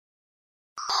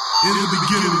In the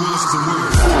beginning was the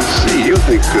word. I see. You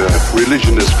think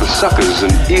religion is for suckers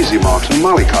and easy marks and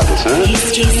mollycoddles, huh?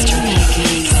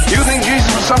 You think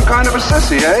Jesus was some kind of a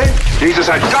sissy, eh? Jesus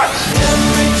had guts.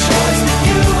 Every choice that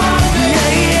you are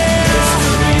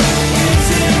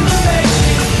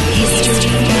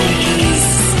History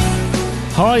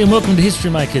Makers. Hi and welcome to History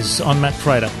Makers. I'm Matt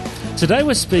Prater. Today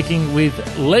we're speaking with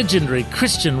legendary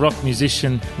Christian rock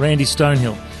musician Randy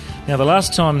Stonehill. Now, the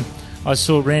last time I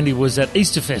saw Randy was at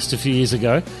Easterfest a few years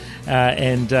ago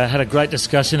and had a great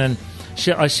discussion, and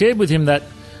I shared with him that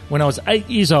when I was 8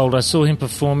 years old I saw him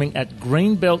performing at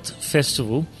Greenbelt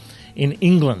Festival in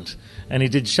England, and he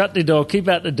did Shut the Door, Keep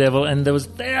Out the Devil, and there was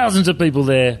thousands of people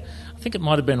there. I think it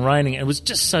might have been raining. It was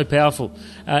just so powerful.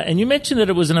 And you mentioned that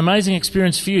it was an amazing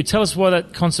experience for you. Tell us why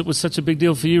that concert was such a big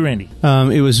deal for you, Randy.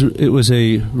 It was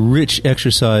a rich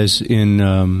exercise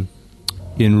in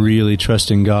really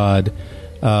trusting God.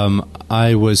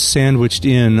 I was sandwiched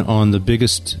in on the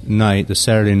biggest night, the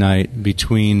Saturday night,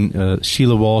 between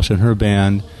Sheila Walsh and her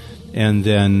band, and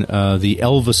then the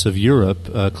Elvis of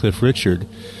Europe, Cliff Richard,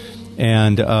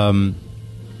 and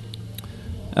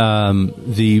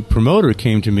the promoter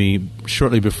came to me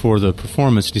shortly before the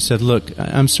performance, and he said, "Look,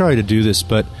 I'm sorry to do this,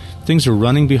 but things are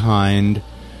running behind.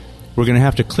 We're going to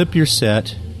have to clip your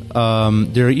set.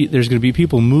 There's going to be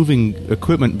people moving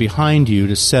equipment behind you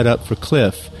to set up for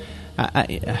Cliff.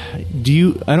 I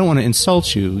don't want to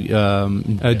insult you.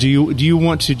 Do you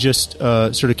want to just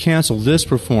sort of cancel this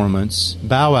performance,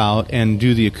 bow out, and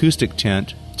do the acoustic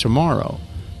tent tomorrow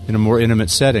in a more intimate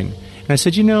setting?" And I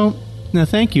said, no,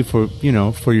 thank you for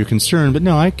your concern, but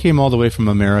no, I came all the way from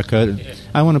America.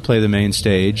 I want to play the main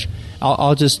stage.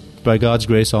 I'll just, by God's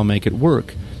grace, I'll make it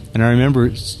work. And I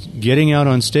remember getting out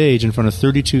on stage in front of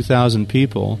 32,000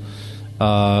 people,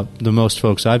 the most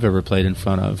folks I've ever played in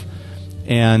front of,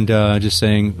 and just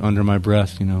saying under my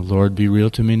breath, "Lord, be real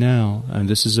to me now, and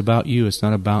this is about you. It's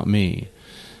not about me."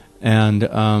 And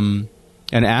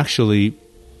actually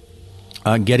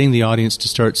getting the audience to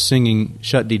start singing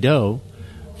 "Shut the Door."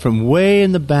 From way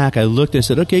in the back, I looked and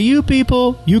said, "Okay, you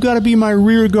people, you got to be my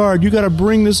rear guard. You got to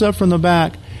bring this up from the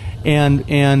back," and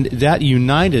that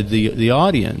united the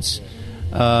audience.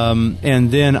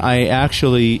 And then I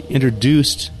actually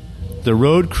introduced the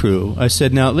road crew. I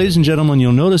said, "Now, ladies and gentlemen,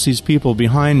 you'll notice these people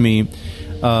behind me.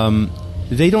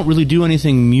 They don't really do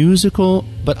anything musical,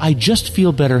 but I just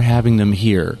feel better having them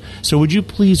here. So would you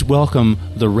please welcome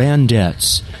the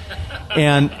Randettes?"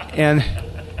 And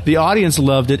the audience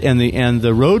loved it, and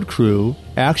the road crew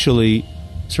actually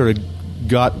sort of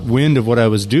got wind of what I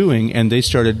was doing, and they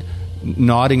started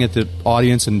nodding at the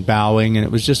audience and bowing, and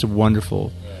it was just a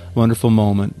wonderful, wonderful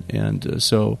moment. And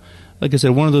so, like I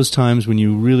said, one of those times when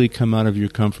you really come out of your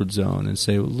comfort zone and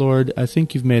say, "Lord, I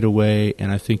think you've made a way,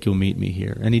 and I think you'll meet me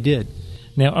here." And he did.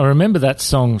 Now, I remember that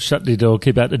song, Shut the Door,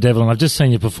 Keep Out the Devil, and I've just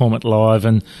seen you perform it live,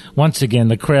 and once again,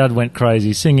 the crowd went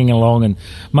crazy, singing along, and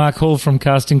Mark Hall from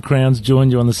Casting Crowns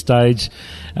joined you on the stage.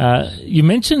 You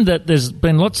mentioned that there's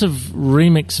been lots of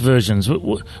remix versions.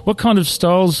 What kind of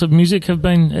styles of music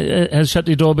has Shut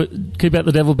the Door, Keep Out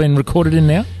the Devil been recorded in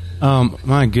now?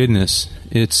 My goodness.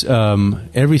 It's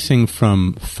everything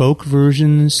from folk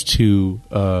versions to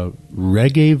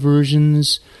reggae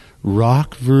versions,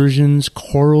 rock versions,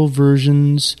 choral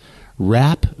versions,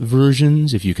 rap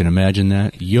versions, if you can imagine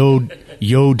that.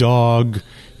 Yo dog,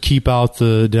 keep out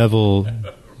the devil,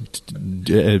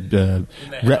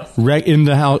 in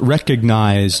the house,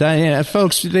 recognize.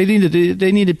 Folks, they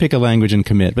need to pick a language and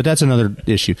commit, but that's another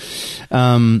issue.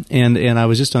 And I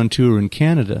was just on tour in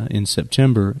Canada in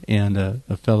September, and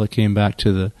a fella came back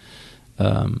to the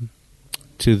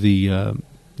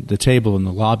table in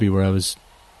the lobby where I was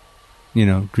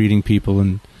greeting people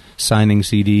and signing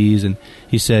CDs, and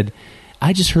he said,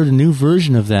 "I just heard a new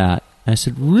version of that." I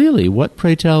said, "Really? What,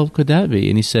 pray tell, could that be?"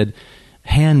 And he said,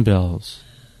 "Handbells."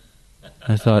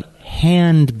 I thought,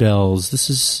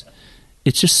 handbells,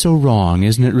 it's just so wrong,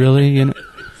 isn't it really?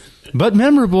 But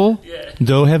memorable,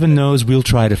 though heaven knows we'll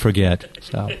try to forget.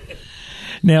 So.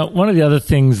 Now, one of the other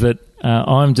things that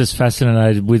I'm just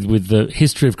fascinated with the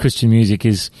history of Christian music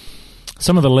is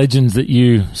some of the legends that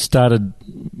you started,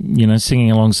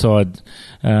 singing alongside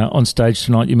on stage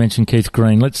tonight. You mentioned Keith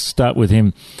Green. Let's start with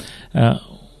him.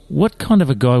 What kind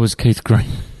of a guy was Keith Green?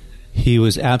 He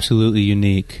was absolutely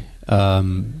unique,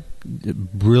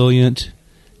 brilliant,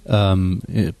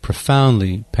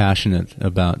 profoundly passionate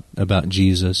about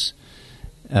Jesus,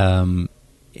 and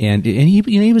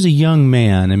he was a young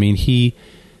man. I mean,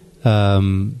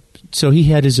 so he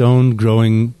had his own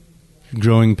growing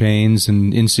pains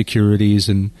and insecurities,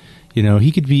 and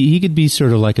he could be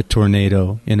sort of like a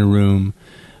tornado in a room,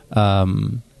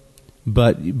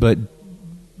 but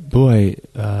boy,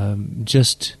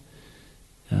 just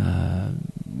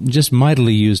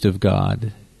mightily used of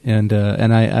God, and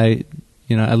I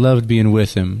loved being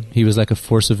with him. He was like a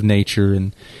force of nature,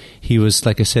 and he was,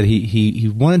 like I said, he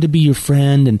wanted to be your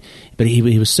friend, but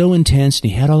he was so intense,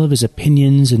 and he had all of his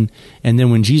opinions, and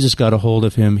then when Jesus got a hold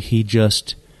of him, he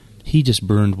just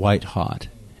burned white hot.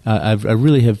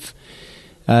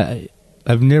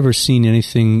 I've never seen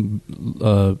anything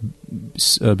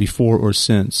before or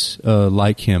since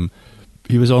like him.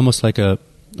 He was almost like a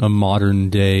modern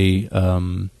day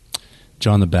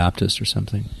John the Baptist or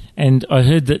something. And I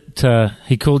heard that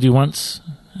he called you once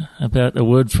about a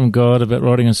word from God, about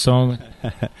writing a song.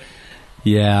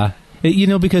 Yeah.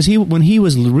 Because when he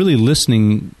was really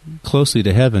listening closely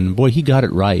to heaven, boy, he got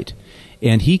it right.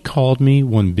 And he called me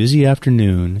one busy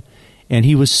afternoon, and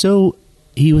he was so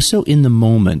in the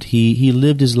moment. He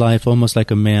lived his life almost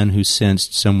like a man who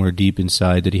sensed somewhere deep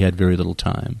inside that he had very little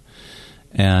time.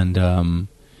 And, and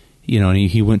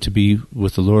he went to be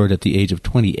with the Lord at the age of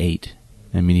 28.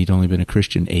 I mean, he'd only been a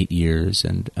Christian 8 years,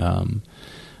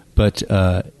 but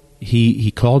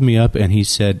he called me up and he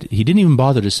said, he didn't even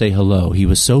bother to say hello. He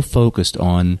was so focused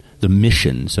on the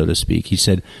mission, so to speak. He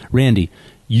said, "Randy,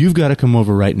 you've got to come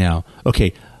over right now.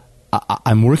 Okay,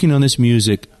 I'm working on this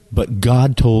music, but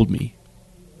God told me."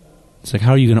 It's like,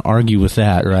 how are you going to argue with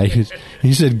that, right?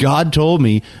 He said, "God told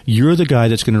me you're the guy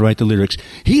that's going to write the lyrics.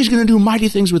 He's going to do mighty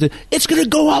things with it. It's going to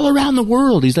go all around the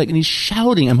world." He's like, and he's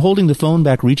shouting. I'm holding the phone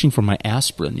back, reaching for my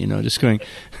aspirin, just going,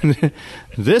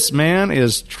 "This man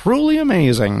is truly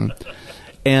amazing."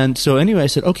 And so anyway, I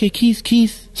said, "Okay,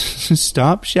 Keith,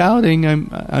 stop shouting.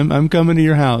 I'm coming to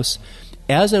your house."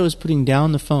 As I was putting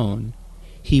down the phone,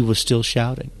 he was still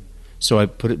shouting. So I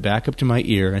put it back up to my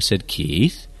ear. I said,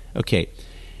 "Keith, okay.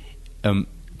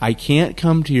 I can't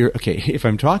come to your... Okay, if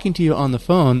I'm talking to you on the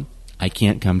phone, I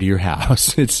can't come to your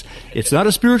house. It's not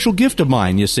a spiritual gift of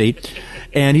mine, you see."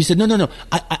 And he said, No.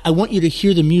 I want you to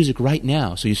hear the music right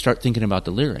now, so you start thinking about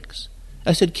the lyrics.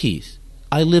 I said, "Keith,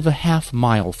 I live a half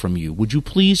mile from you. Would you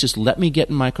please just let me get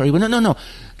in my car?" He went, No.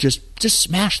 Just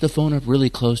smash the phone up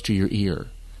really close to your ear.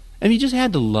 I mean, you just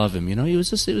had to love him,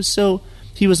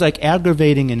 He was like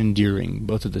aggravating and endearing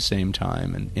both at the same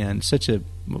time, and such a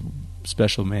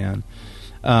special man.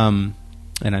 And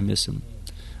I miss him.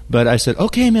 But I said,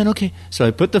 "Okay, man, okay." So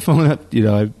I put the phone up,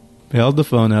 I held the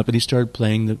phone up, and he started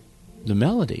playing the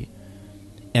melody.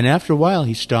 And after a while,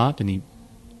 he stopped, and he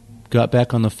got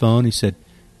back on the phone. He said,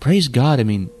 "Praise God, I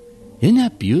mean, isn't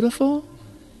that beautiful?"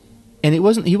 And he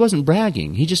wasn't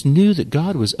bragging. He just knew that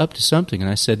God was up to something. And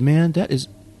I said, "Man,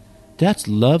 that's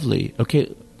lovely.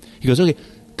 Okay." He goes, "Okay,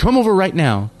 come over right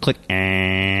now." Click.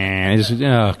 And I just said,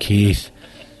 "Oh, Keith."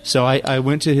 So I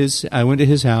went to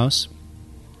his house,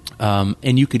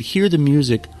 and you could hear the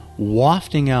music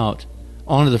wafting out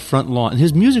onto the front lawn.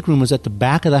 His music room was at the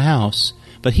back of the house,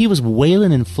 but he was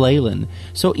wailing and flailing.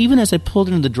 So even as I pulled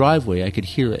into the driveway, I could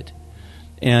hear it.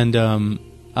 And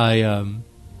I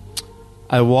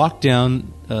walked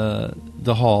down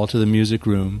the hall to the music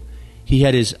room. He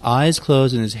had his eyes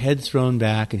closed and his head thrown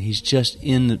back, and he's just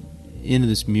into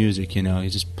this music.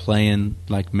 He's just playing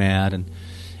like mad,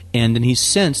 and then he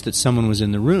sensed that someone was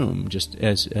in the room, just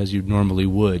as you normally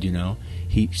would,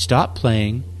 He stopped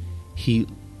playing. He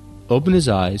opened his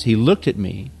eyes. He looked at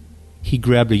me. He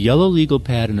grabbed a yellow legal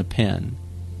pad and a pen.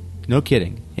 No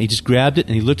kidding. And he just grabbed it,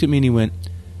 and he looked at me, and he went,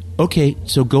 "Okay,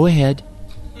 so go ahead."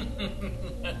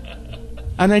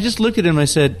 And I just looked at him, and I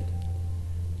said,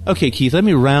 "Okay, Keith, let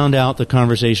me round out the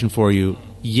conversation for you.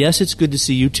 Yes, it's good to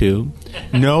see you too.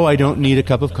 No, I don't need a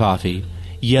cup of coffee.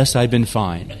 Yes, I've been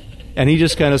fine." And he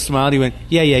just kind of smiled. He went,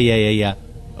 Yeah.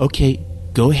 "Okay,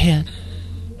 go ahead."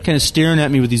 Kind of staring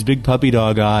at me with these big puppy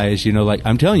dog eyes, like,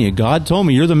 "I'm telling you, God told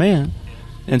me you're the man."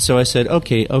 And so I said,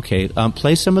 okay,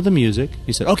 play some of the music.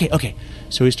 He said, okay.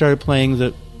 So he started playing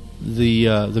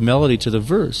the melody to the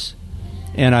verse.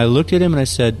 And I looked at him and I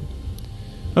said,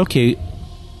 "Okay,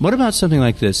 what about something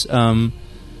like this?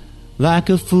 Like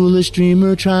a foolish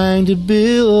dreamer trying to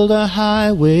build a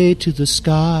highway to the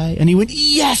sky." And he went,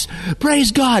 "Yes,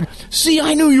 praise God. See,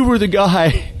 I knew you were the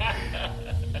guy."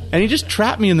 And he just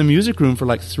trapped me in the music room for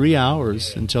like 3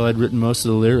 hours until I'd written most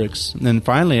of the lyrics. And then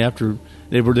finally, after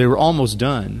they were almost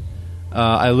done,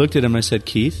 I looked at him and I said,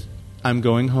 "Keith, I'm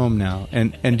going home now.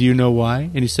 And do you know why?"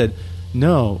 And he said,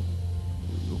 "No.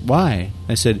 Why?"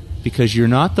 I said, "Because you're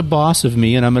not the boss of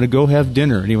me, and I'm going to go have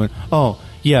dinner." And he went, "Oh,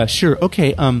 yeah, sure.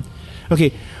 Okay,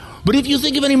 okay. But if you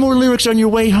think of any more lyrics on your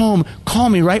way home, call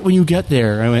me right when you get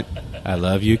there." I went, "I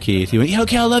love you, Keith." He went, "Yeah,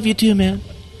 okay, I love you too, man."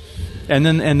 And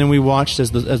then we watched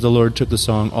as the Lord took the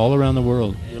song all around the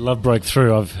world. Your love broke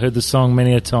through. I've heard the song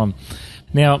many a time.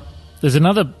 Now, there's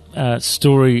another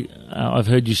story I've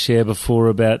heard you share before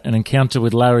about an encounter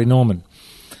with Larry Norman.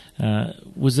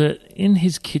 Was it in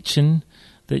his kitchen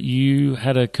that you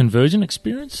had a conversion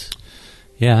experience?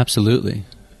 Yeah, absolutely.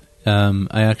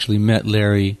 I actually met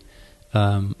Larry,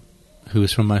 who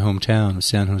was from my hometown of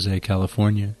San Jose,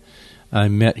 California. I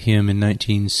met him in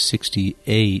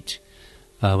 1968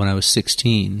 when I was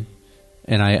 16,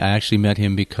 and I actually met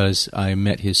him because I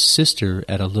met his sister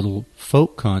at a little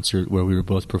folk concert where we were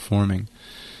both performing.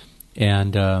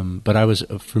 And but I was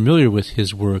familiar with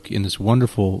his work in this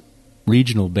wonderful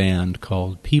regional band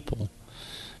called People,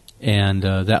 and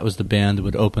that was the band that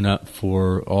would open up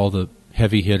for all the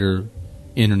heavy hitter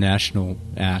international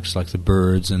acts like the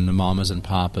Byrds and the Mamas and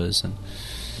Papas,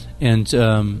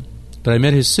 but I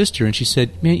met his sister, and she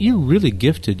said, "Man, you're really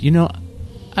gifted. You know,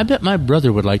 I bet my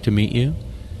brother would like to meet you."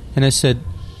 And I said,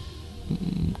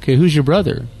 "Okay, who's your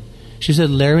brother?" She said,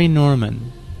 "Larry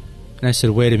Norman." And I said,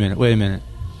 "Wait a minute.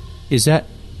 Is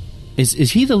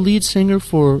he the lead singer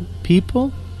for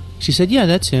People?" She said, "Yeah,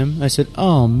 that's him." I said,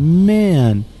 "Oh,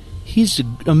 man, he's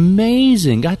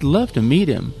amazing. I'd love to meet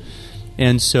him."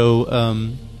 And so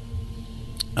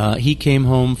he came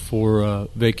home for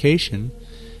vacation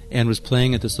and was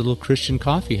playing at this little Christian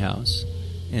coffee house.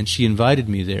 And she invited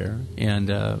me there, and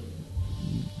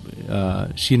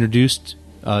she introduced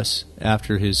us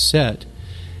after his set.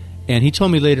 And he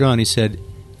told me later on, he said,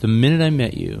 "The minute I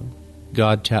met you,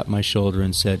 God tapped my shoulder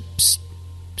and said, 'Psst,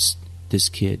 psst, this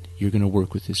kid, you're going to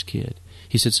work with this kid.'"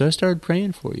 He said, "So I started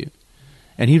praying for you."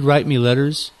 And he'd write me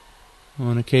letters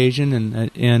on occasion,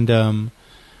 and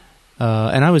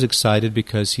I was excited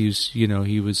because he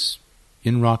was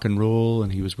in rock and roll,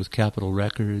 and he was with Capitol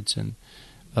Records, and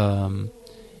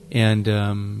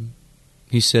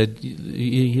he said,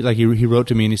 he wrote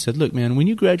to me and he said, "Look, man, when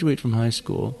you graduate from high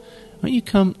school, why don't you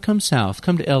come south,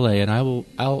 come to L.A., and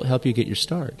I'll help you get your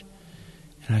start."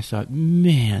 And I thought,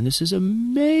 man, this is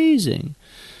amazing.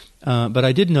 But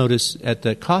I did notice at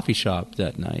the coffee shop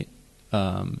that night,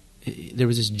 there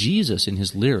was this Jesus in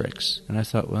his lyrics. And I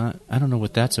thought, well, I don't know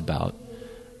what that's about.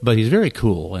 But he's very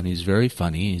cool, and he's very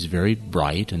funny, he's very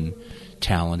bright and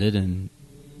talented, and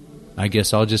I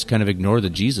guess I'll just kind of ignore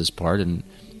the Jesus part and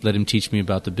let him teach me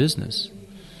about the business.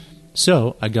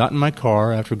 So I got in my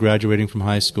car after graduating from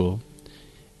high school,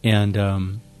 and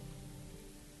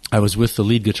I was with the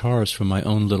lead guitarist from my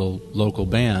own little local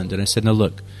band, and I said, "Now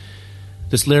look,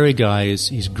 this Larry guy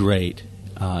he's great,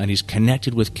 and he's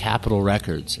connected with Capitol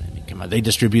Records. I mean, come on, they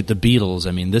distribute the Beatles.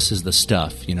 I mean, this is the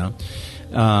stuff, you know."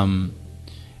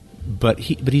 But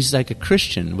he's like a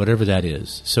Christian, whatever that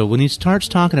is. So when he starts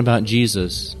talking about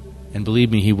Jesus, and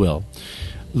believe me, he will,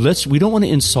 we don't want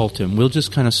to insult him. We'll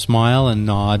just kind of smile and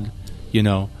nod, you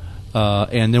know.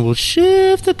 And then we'll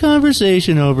shift the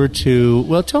conversation over to,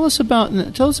 well, tell us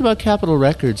about Capitol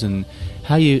Records and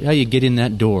how you get in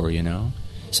that door, you know.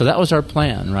 So that was our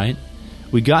plan, right?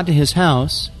 We got to his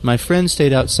house. My friend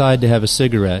stayed outside to have a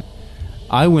cigarette.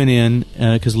 I went in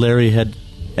because Larry had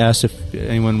asked if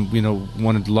anyone, you know,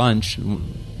 wanted lunch,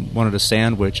 wanted a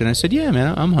sandwich, and I said, "Yeah,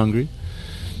 man, I'm hungry."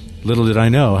 Little did I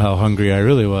know how hungry I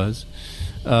really was.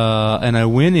 And I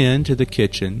went into the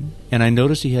kitchen, and I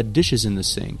noticed he had dishes in the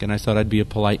sink, and I thought I'd be a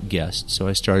polite guest, so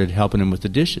I started helping him with the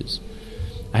dishes.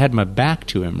 I had my back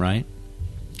to him, right?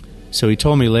 So he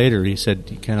told me later, he said,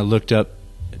 he kind of looked up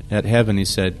at heaven, he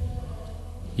said,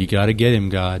 "You got to get him,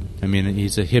 God. I mean,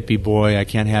 he's a hippie boy. I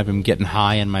can't have him getting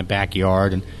high in my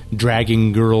backyard and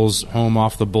dragging girls home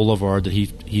off the boulevard that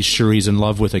he's sure he's in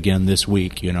love with again this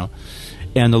week, you know."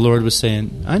 And the Lord was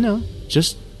saying, "I know,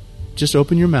 just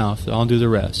open your mouth. I'll do the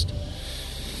rest."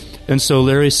 And so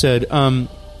Larry said,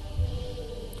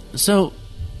 "So,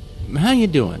 how you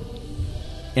doing?"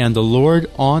 And the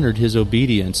Lord honored his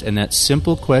obedience, and that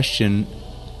simple question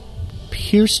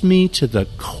pierced me to the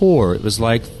core. It was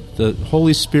like the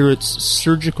Holy Spirit's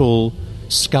surgical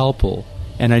scalpel,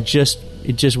 and it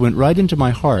just went right into my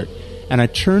heart. And I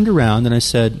turned around and I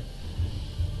said,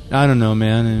 "I don't know,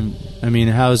 man. I mean,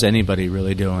 how's anybody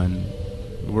really doing?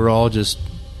 We're all just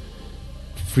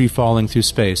free-falling through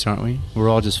space, aren't we? We're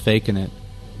all just faking it."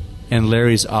 And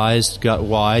Larry's eyes got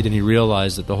wide, and he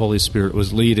realized that the Holy Spirit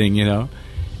was leading, you know.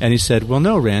 And he said, "Well,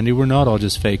 no, Randy, we're not all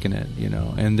just faking it, you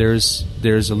know. And there's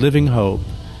a living hope,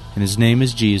 and his name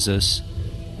is Jesus,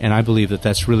 and I believe that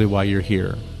that's really why you're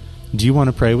here. Do you want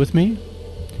to pray with me?"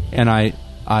 And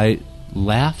I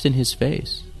laughed in his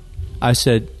face. I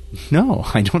said, "No,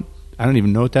 I don't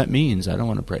even know what that means. I don't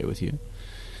want to pray with you."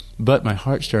 But my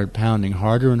heart started pounding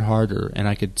harder and harder, and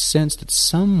I could sense that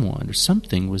someone or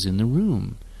something was in the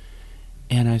room.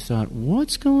 And I thought,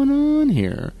 what's going on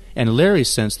here? And Larry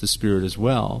sensed the Spirit as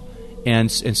well,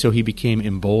 and so he became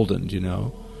emboldened, you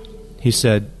know. He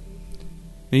said,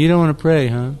 And you don't want to pray,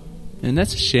 huh? And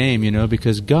that's a shame,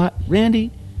 because God,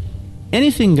 Randy,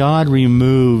 anything God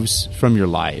removes from your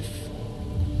life,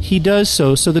 He does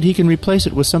so that He can replace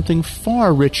it with something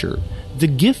far richer. The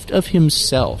gift of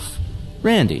Himself.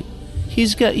 Randy,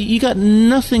 you got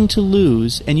nothing to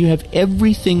lose, and you have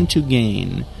everything to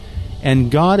gain.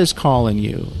 And God is calling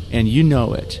you, and you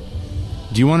know it.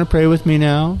 Do you want to pray with me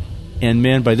now? And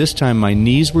man, by this time my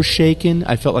knees were shaking.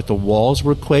 I felt like the walls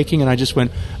were quaking, and I just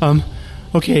went,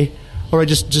 okay, all right,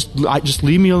 just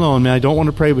leave me alone, man. I don't want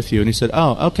to pray with you. And he said,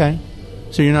 oh, okay.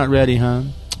 So you're not ready, huh?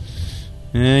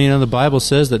 And the Bible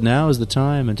says that now is the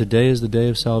time, and today is the day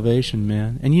of salvation,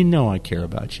 man. And I care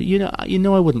about you. You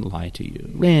know I wouldn't lie to you.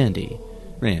 Randy,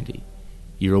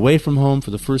 you're away from home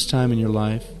for the first time in your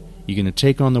life. You're going to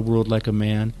take on the world like a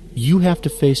man. You have to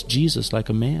face Jesus like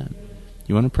a man.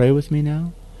 You want to pray with me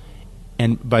now?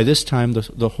 And by this time,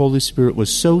 the Holy Spirit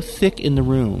was so thick in the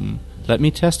room, let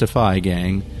me testify,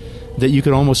 gang, that you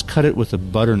could almost cut it with a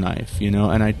butter knife,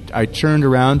 And I turned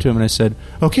around to him and I said,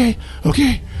 okay,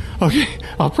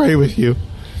 I'll pray with you.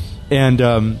 And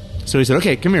so he said,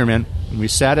 okay, come here, man. And we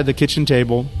sat at the kitchen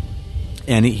table,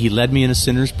 and he led me in a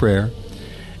sinner's prayer.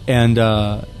 And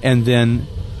then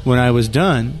when I was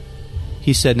done,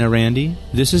 he said, now, Randy,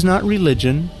 this is not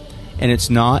religion, and it's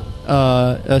not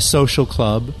a social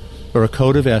club or a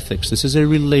code of ethics. This is a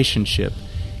relationship.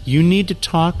 You need to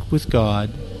talk with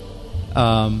God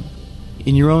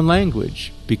in your own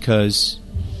language, because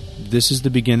this is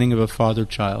the beginning of a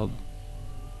father-child,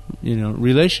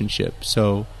 relationship.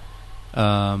 So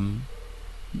you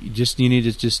need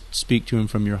to just speak to him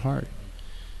from your heart.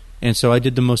 And so I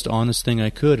did the most honest thing I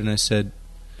could, and I said,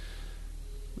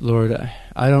 Lord,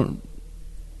 I don't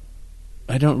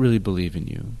really believe in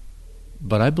you,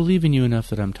 but I believe in you enough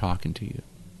that I'm talking to you.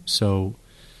 So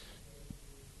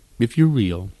if you're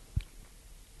real,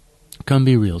 come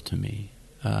be real to me.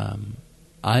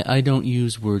 I don't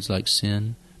use words like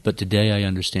sin, but today I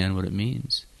understand what it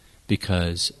means,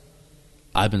 because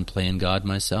I've been playing God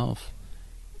myself,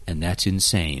 and that's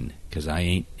insane, because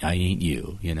I ain't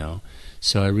you,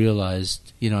 So I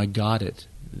realized, I got it.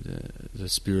 The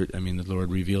Spirit, the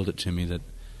Lord revealed it to me that,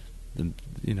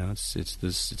 it's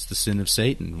the sin of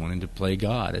Satan, wanting to play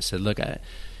God. I said, look,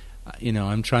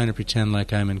 I'm trying to pretend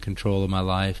like I'm in control of my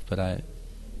life, but I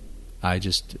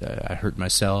hurt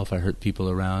myself. I hurt people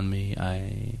around me.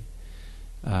 I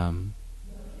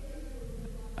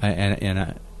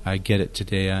get it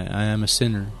today. I am a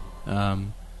sinner,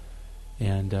 and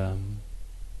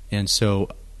so,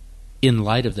 in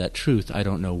light of that truth, I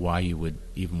don't know why you would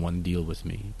even want to deal with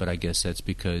me. But I guess that's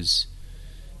because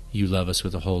you love us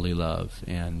with a holy love,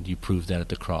 and you proved that at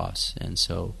the cross. And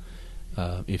so,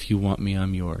 if you want me,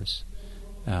 I'm yours.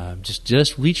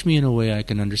 Just reach me in a way I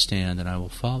can understand, and I will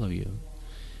follow you.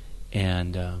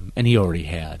 And he already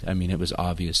had. It was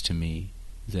obvious to me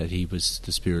that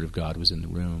the Spirit of God was in the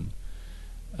room.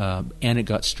 And it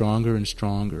got stronger and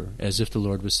stronger, as if the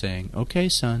Lord was saying, okay,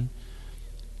 son,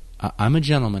 I'm a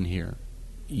gentleman here.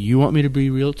 You want me to be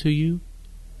real to you?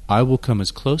 I will come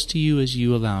as close to you as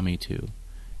you allow me to,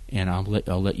 and I'll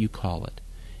let you call it.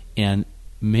 And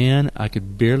man, I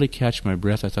could barely catch my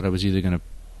breath. I thought I was either going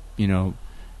to,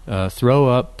 throw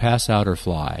up, pass out, or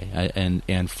fly.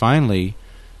 And finally,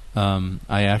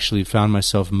 I actually found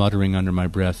myself muttering under my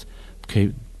breath,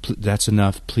 okay, that's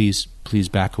enough. Please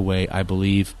back away. I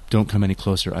believe. Don't come any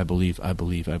closer. I believe.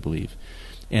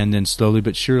 And then slowly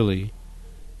but surely,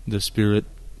 the Spirit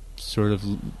sort of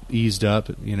eased up,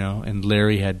 and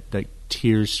Larry had like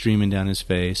tears streaming down his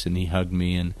face, and he hugged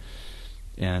me, and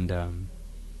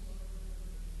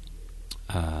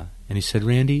he said,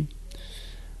 Randy,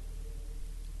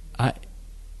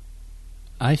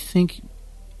 I think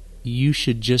you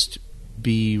should just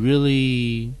be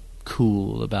really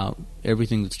cool about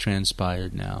everything that's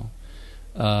transpired now.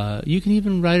 You can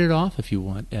even write it off if you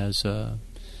want as an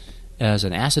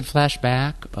acid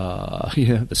flashback.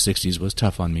 The 60s was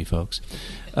tough on me, folks.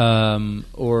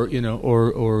 Or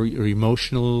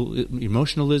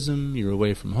emotionalism. You're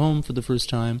away from home for the first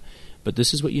time. But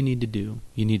this is what you need to do.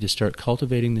 You need to start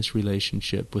cultivating this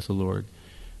relationship with the Lord.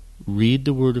 Read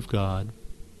the Word of God.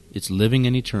 It's living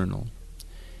and eternal.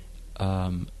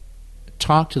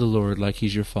 Talk to the Lord like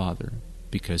He's your Father,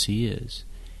 because He is.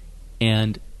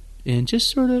 And just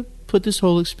sort of put this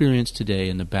whole experience today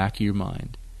in the back of your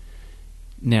mind.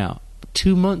 Now,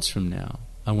 2 months from now,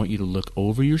 I want you to look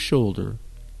over your shoulder,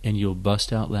 and you'll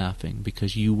bust out laughing,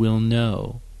 because you will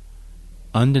know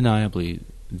undeniably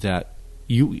that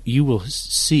you will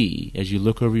see, as you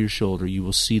look over your shoulder, you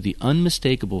will see the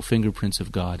unmistakable fingerprints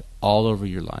of God all over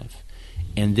your life.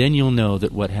 And then you'll know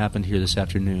that what happened here this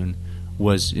afternoon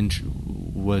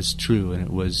was true, and it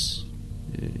was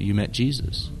you met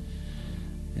Jesus.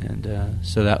 And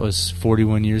so that was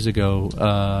 41 years ago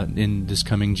in this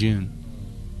coming June.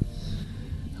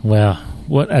 Wow,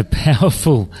 what a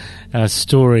powerful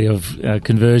story of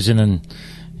conversion, and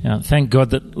thank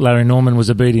God that Larry Norman was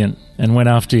obedient and went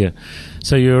after you.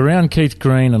 So you're around Keith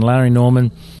Green and Larry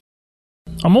Norman.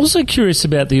 I'm also curious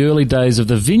about the early days of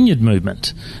the Vineyard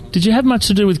movement. Did you have much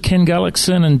to do with Ken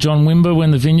Gullickson and John Wimber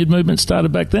when the Vineyard movement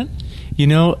started back then? You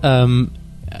know,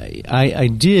 I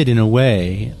did in a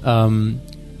way,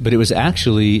 but it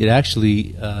actually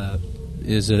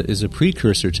is a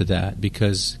precursor to that,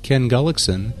 because Ken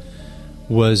Gullickson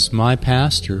was my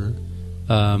pastor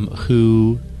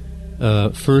who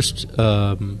first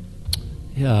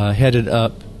headed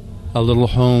up a little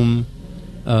home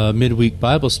midweek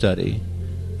Bible study,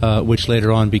 which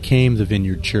later on became the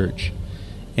Vineyard Church.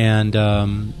 And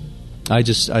I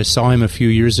saw him a few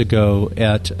years ago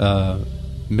at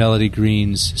Melody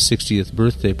Green's 60th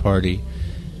birthday party,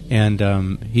 and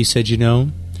he said,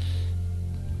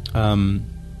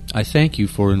 I thank you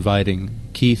for inviting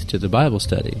Keith to the Bible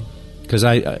study, because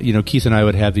Keith and I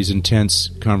would have these intense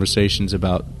conversations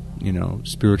about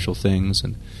spiritual things,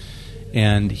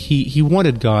 and he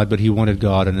wanted God, but he wanted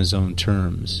God on his own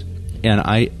terms, and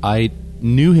I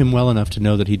knew him well enough to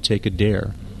know that he'd take a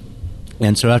dare.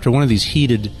 And so after one of these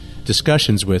heated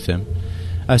discussions with him,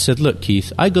 I said, look,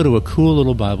 Keith, I go to a cool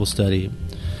little Bible study.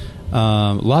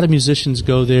 A lot of musicians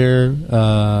go there.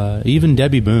 Even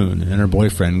Debbie Boone and her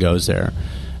boyfriend goes there.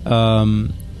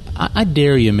 I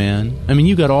dare you, man. I mean,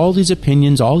 you got all these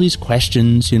opinions, all these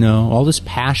questions, all this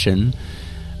passion.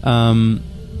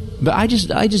 But I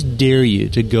just dare you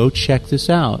to go check this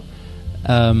out.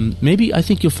 Maybe I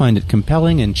think you'll find it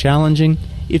compelling and challenging.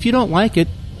 If you don't like it,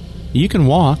 you can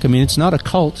walk. I mean, it's not a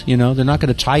cult, They're not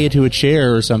going to tie you to a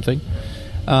chair or something.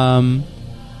 But I'm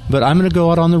going to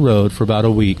go out on the road for about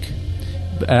a week.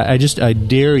 I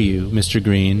dare you, Mr.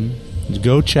 Green,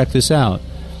 go check this out.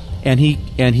 And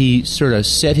he sort of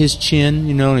set his chin,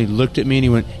 and he looked at me and he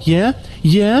went, yeah,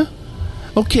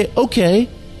 okay.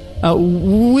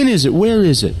 When is it? Where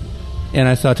is it? And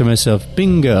I thought to myself,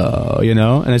 bingo,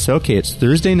 And I said, okay, it's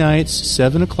Thursday nights,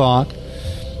 7 o'clock.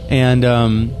 And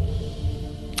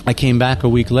I came back a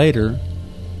week later,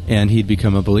 and he'd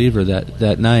become a believer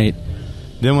that night.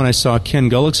 Then when I saw Ken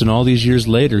Gullickson all these years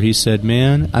later, he said,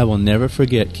 man, I will never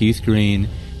forget Keith Green,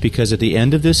 because at the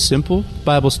end of this simple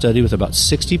Bible study with about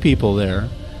 60 people there,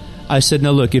 I said,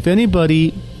 now look, if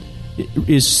anybody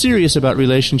is serious about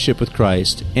relationship with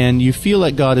Christ and you feel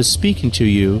like God is speaking to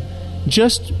you,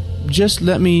 just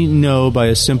let me know by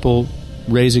a simple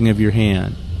raising of your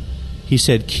hand. He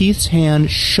said Keith's hand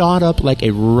shot up like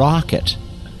a rocket.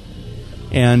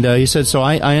 And he said, so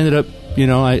I ended up,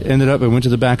 I went to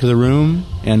the back of the room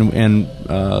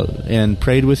and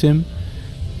prayed with him,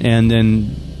 and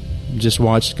then just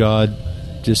watched God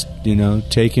just,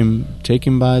 take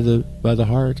him by the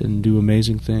heart and do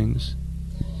amazing things.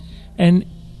 And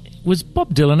was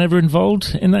Bob Dylan ever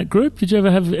involved in that group? Did you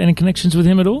ever have any connections with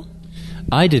him at all?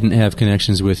 I didn't have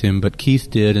connections with him, but Keith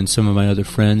did, and some of my other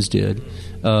friends did.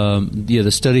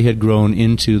 The study had grown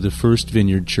into the first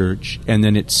Vineyard Church, and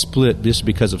then it split just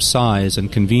because of size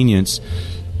and convenience.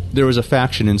 There was a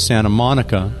faction in Santa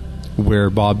Monica where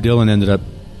Bob Dylan ended up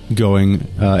going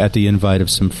at the invite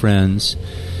of some friends.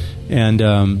 And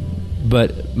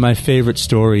but my favorite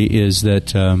story is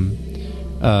that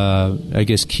I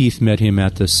guess Keith met him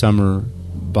at the summer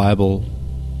Bible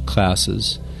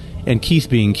classes, and Keith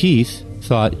being Keith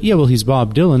thought, yeah, well, he's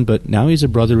Bob Dylan, but now he's a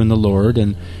brother in the Lord,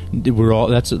 and we're all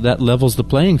that levels the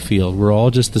playing field. We're all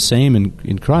just the same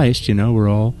in Christ, We're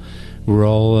all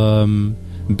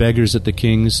beggars at the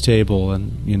King's table,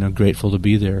 and grateful to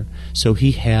be there. So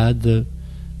he had the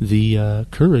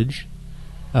courage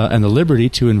and the liberty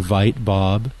to invite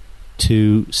Bob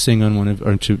to sing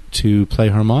on to play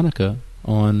harmonica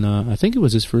on I think it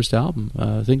was his first album.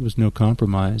 I think it was No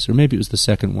Compromise, or maybe it was the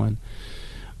second one.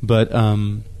 But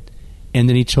and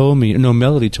then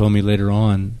Melody told me later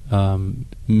on,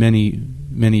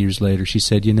 many years later, she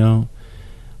said,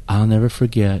 I'll never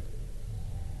forget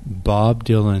Bob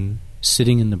Dylan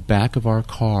sitting in the back of our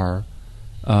car,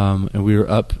 and we were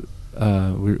up,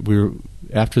 we were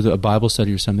after a Bible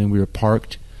study or something, we were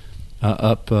parked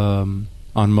up on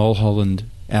Mulholland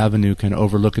Avenue, kind of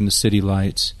overlooking the city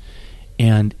lights,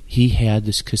 and he had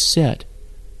this cassette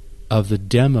of the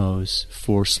demos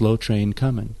for Slow Train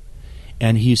Coming.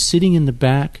 And he's sitting in the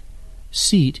back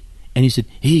seat, and he said,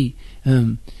 "Hey,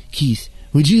 Keith,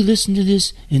 would you listen to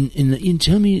this and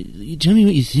tell me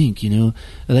what you think?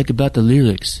 Like about the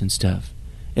lyrics and stuff."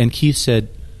 And Keith said,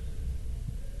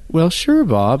 Well, sure,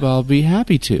 Bob, I'll be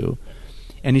happy to.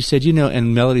 And he said,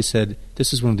 and Melody said,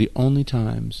 this is one of the only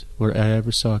times where I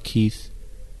ever saw Keith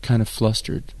kind of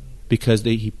flustered, because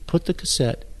he put the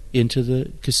cassette into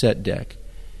the cassette deck,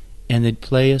 and they'd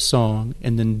play a song,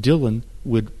 and then Dylan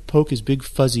would poke his big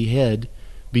fuzzy head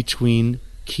between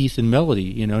Keith and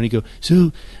Melody, and he'd go,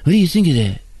 so, what do you think of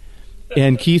that?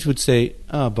 And Keith would say,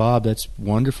 oh, Bob, that's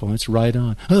wonderful, that's right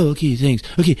on. Oh, okay, thanks.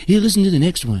 Okay, here, listen to the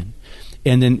next one.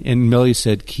 And Melody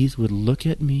said, Keith would look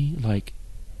at me like,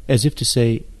 as if to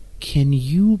say, can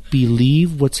you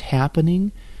believe what's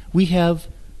happening? We have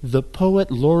the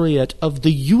poet laureate of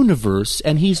the universe,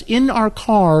 and he's in our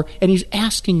car, and he's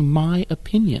asking my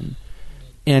opinion.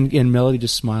 And Melody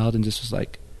just smiled and just was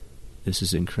like, this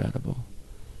is incredible.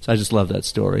 So I just love that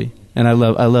story. And I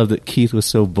love that Keith was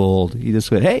so bold. He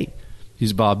just went, hey,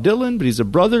 he's Bob Dylan, but he's a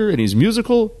brother, and he's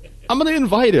musical. I'm going to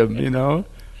invite him,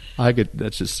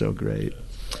 That's just so great.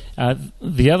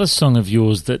 The other song of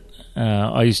yours that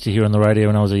I used to hear on the radio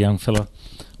when I was a young fella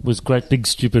was Great Big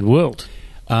Stupid World.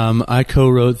 I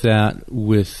co-wrote that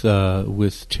with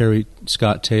Terry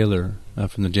Scott Taylor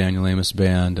from the Daniel Amos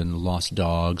Band and Lost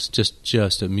Dogs,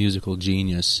 just a musical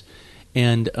genius.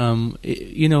 And,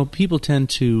 people tend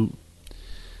to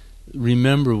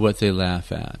remember what they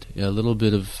laugh at. A little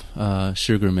bit of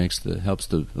sugar a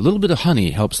little bit of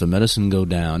honey helps the medicine go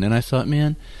down. And I thought,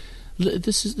 man,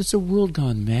 it's a world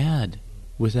gone mad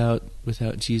without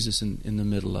Jesus in the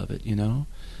middle of it,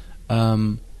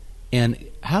 And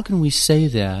how can we say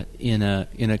that in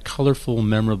a colorful,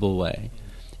 memorable way?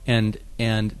 And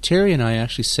Terry and I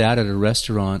actually sat at a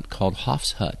restaurant called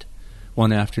Hoff's Hut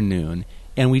one afternoon,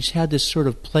 and we just had this sort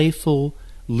of playful,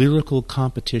 lyrical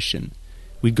competition.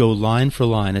 We'd go line for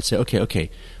line and say, okay,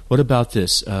 what about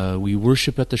this? We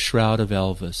worship at the Shroud of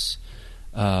Elvis.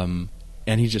 And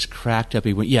he just cracked up.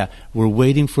 He went, yeah, we're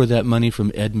waiting for that money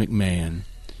from Ed McMahon,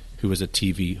 who was a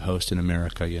TV host in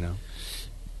America,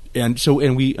 And so,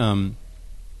 we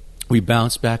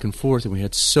bounced back and forth, and we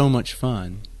had so much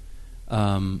fun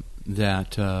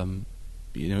that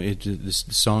the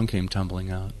song came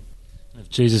tumbling out. If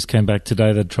Jesus came back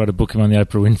today, they'd try to book him on the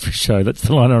Oprah Winfrey Show. That's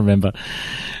the line I remember.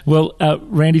 Well,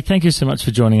 Randy, thank you so much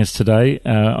for joining us today.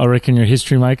 I reckon you're a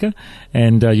history maker,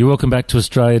 and you're welcome back to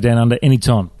Australia Down Under any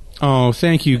time. Oh,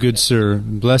 thank you, good sir.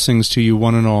 Blessings to you,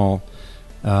 one and all.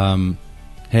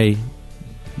 Hey,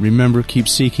 remember, keep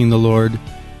seeking the Lord,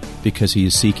 because He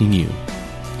is seeking you.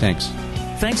 Thanks.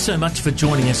 Thanks so much for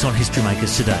joining us on History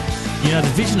Makers today. The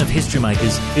vision of History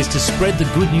Makers is to spread the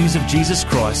good news of Jesus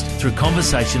Christ through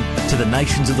conversation to the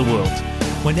nations of the world.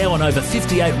 We're now on over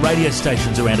 58 radio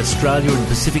stations around Australia and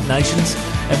Pacific nations,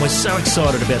 and we're so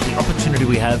excited about the opportunity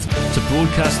we have to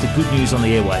broadcast the good news on the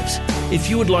airwaves. If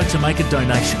you would like to make a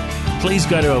donation, please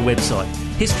go to our website,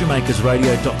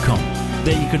 historymakersradio.com.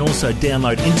 There you can also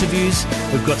download interviews.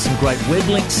 We've got some great web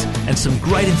links and some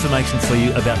great information for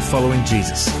you about following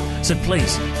Jesus. So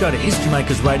please go to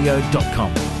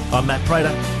historymakersradio.com. I'm Matt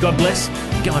Prater. God bless.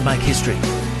 Go and make history.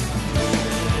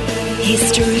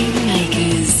 History